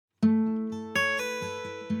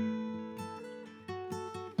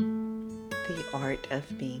The art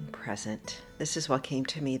of being present. This is what came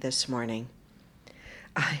to me this morning.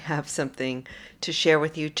 I have something to share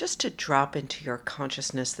with you just to drop into your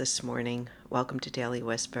consciousness this morning. Welcome to Daily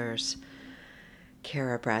Whispers.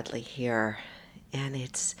 Kara Bradley here. And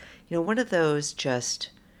it's, one of those just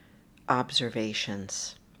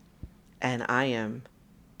observations. And I am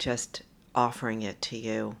just offering it to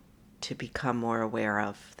you to become more aware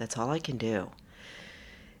of. That's all I can do.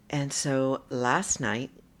 And so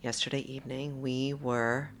yesterday evening, we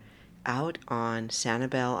were out on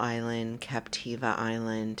Sanibel Island, Captiva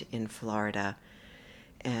Island in Florida.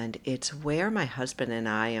 And it's where my husband and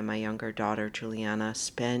I and my younger daughter, Juliana,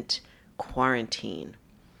 spent quarantine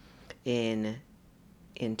in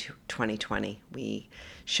 2020. We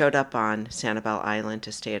showed up on Sanibel Island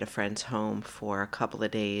to stay at a friend's home for a couple of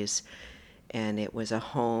days. And it was a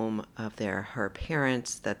home of her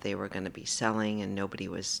parents that they were going to be selling, and nobody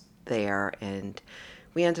was there. And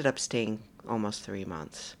we ended up staying almost 3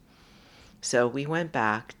 months. So we went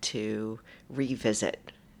back to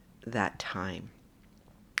revisit that time.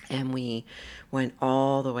 And we went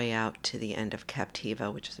all the way out to the end of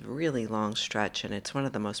Captiva, which is a really long stretch, and it's one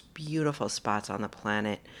of the most beautiful spots on the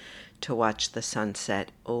planet to watch the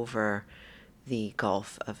sunset over the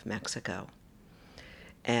Gulf of Mexico.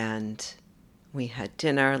 And we had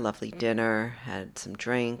dinner, lovely dinner, had some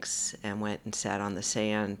drinks, and went and sat on the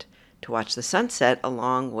sand to watch the sunset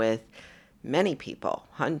along with many people,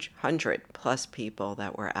 100 plus people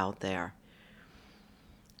that were out there.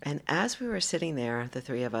 And as we were sitting there, the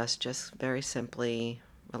three of us just very simply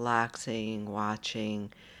relaxing,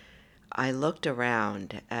 watching, I looked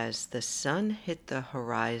around as the sun hit the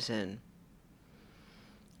horizon.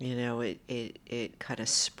 It kind of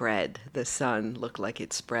spread. The sun looked like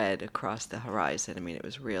it spread across the horizon. I mean, it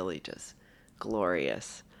was really just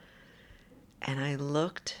glorious. And I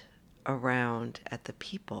looked around at the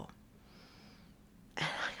people. And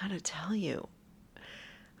I gotta tell you,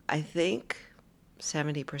 I think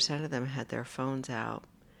 70% of them had their phones out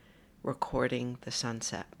recording the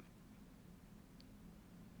sunset.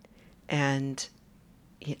 And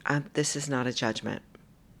this is not a judgment,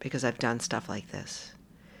 because I've done stuff like this.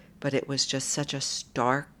 But it was just such a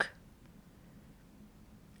stark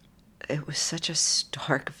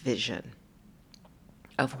vision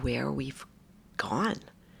of where we've gone,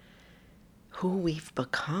 who we've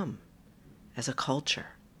become as a culture,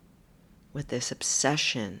 with this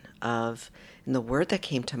obsession and the word that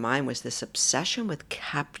came to mind was this obsession with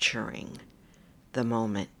capturing the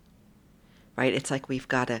moment, right? It's like we've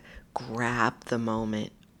got to grab the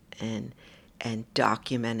moment and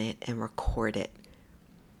document it and record it.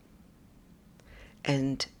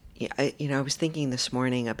 And I was thinking this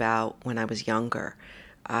morning about when I was younger.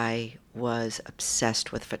 I was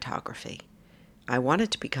obsessed with photography. I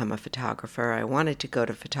wanted to become a photographer. I wanted to go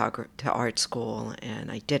to art school,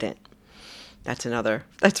 and I didn't. That's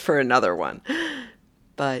for another one.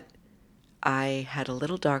 But I had a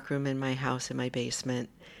little darkroom in my house in my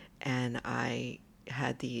basement, and I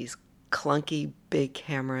had these clunky big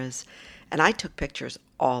cameras, and I took pictures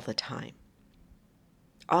all the time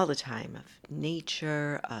of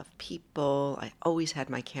nature, of people. I always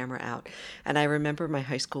had my camera out. And I remember my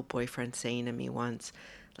high school boyfriend saying to me once,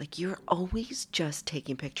 like, you're always just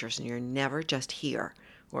taking pictures and you're never just here,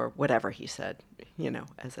 or whatever he said,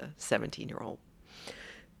 as a 17-year-old.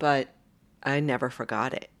 But I never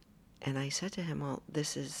forgot it. And I said to him, well,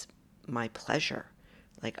 this is my pleasure.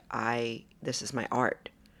 This is my art.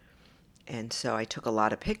 And so I took a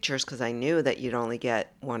lot of pictures because I knew that you'd only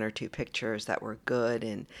get 1 or 2 pictures that were good.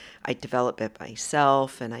 And I'd develop it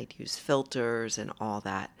myself, and I'd use filters and all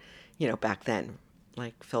that, back then,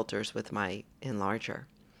 like filters with my enlarger.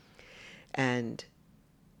 And,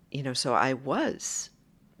 so I was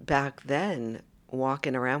back then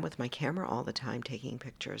walking around with my camera all the time, taking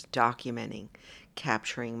pictures, documenting,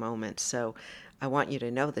 capturing moments. So I want you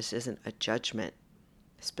to know this isn't a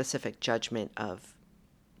specific judgment of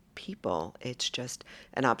people. It's just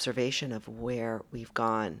an observation of where we've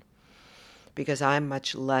gone, because I'm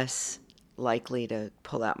much less likely to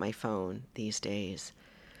pull out my phone these days,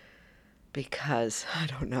 because I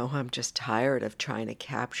don't know, I'm just tired of trying to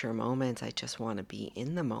capture moments. I just want to be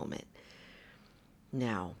in the moment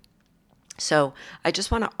now. So I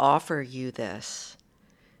just want to offer you this,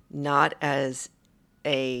 not as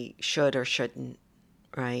a should or shouldn't,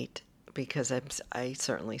 right? Because I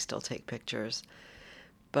certainly still take pictures,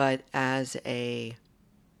 but as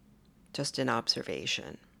just an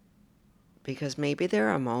observation. Because maybe there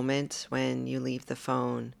are moments when you leave the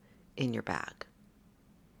phone in your bag.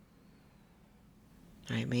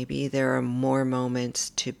 Right? Maybe there are more moments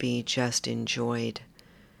to be just enjoyed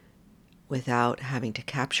without having to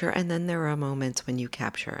capture. And then there are moments when you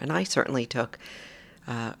capture. And I certainly took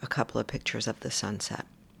a couple of pictures of the sunset.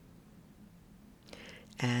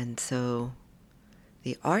 And so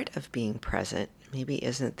the art of being present maybe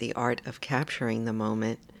isn't the art of capturing the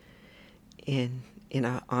moment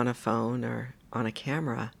on a phone or on a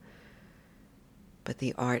camera, but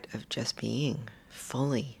the art of just being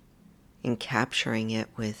fully and capturing it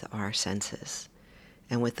with our senses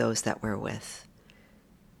and with those that we're with.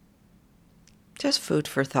 Just food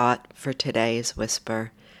for thought for today's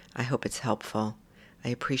whisper. I hope it's helpful. I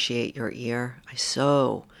appreciate your ear. I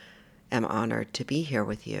so am honored to be here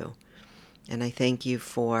with you. And I thank you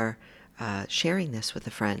for sharing this with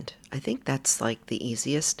a friend. I think that's like the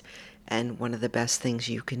easiest and one of the best things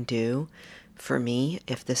you can do for me,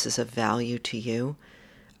 if this is of value to you,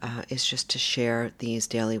 is just to share these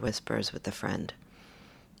daily whispers with a friend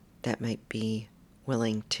that might be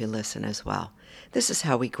willing to listen as well. This is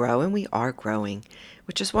how we grow, and we are growing,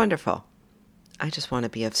 which is wonderful. I just want to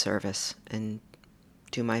be of service and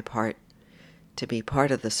do my part to be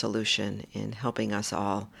part of the solution in helping us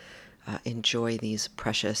all enjoy these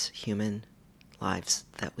precious human lives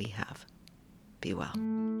that we have. Be well.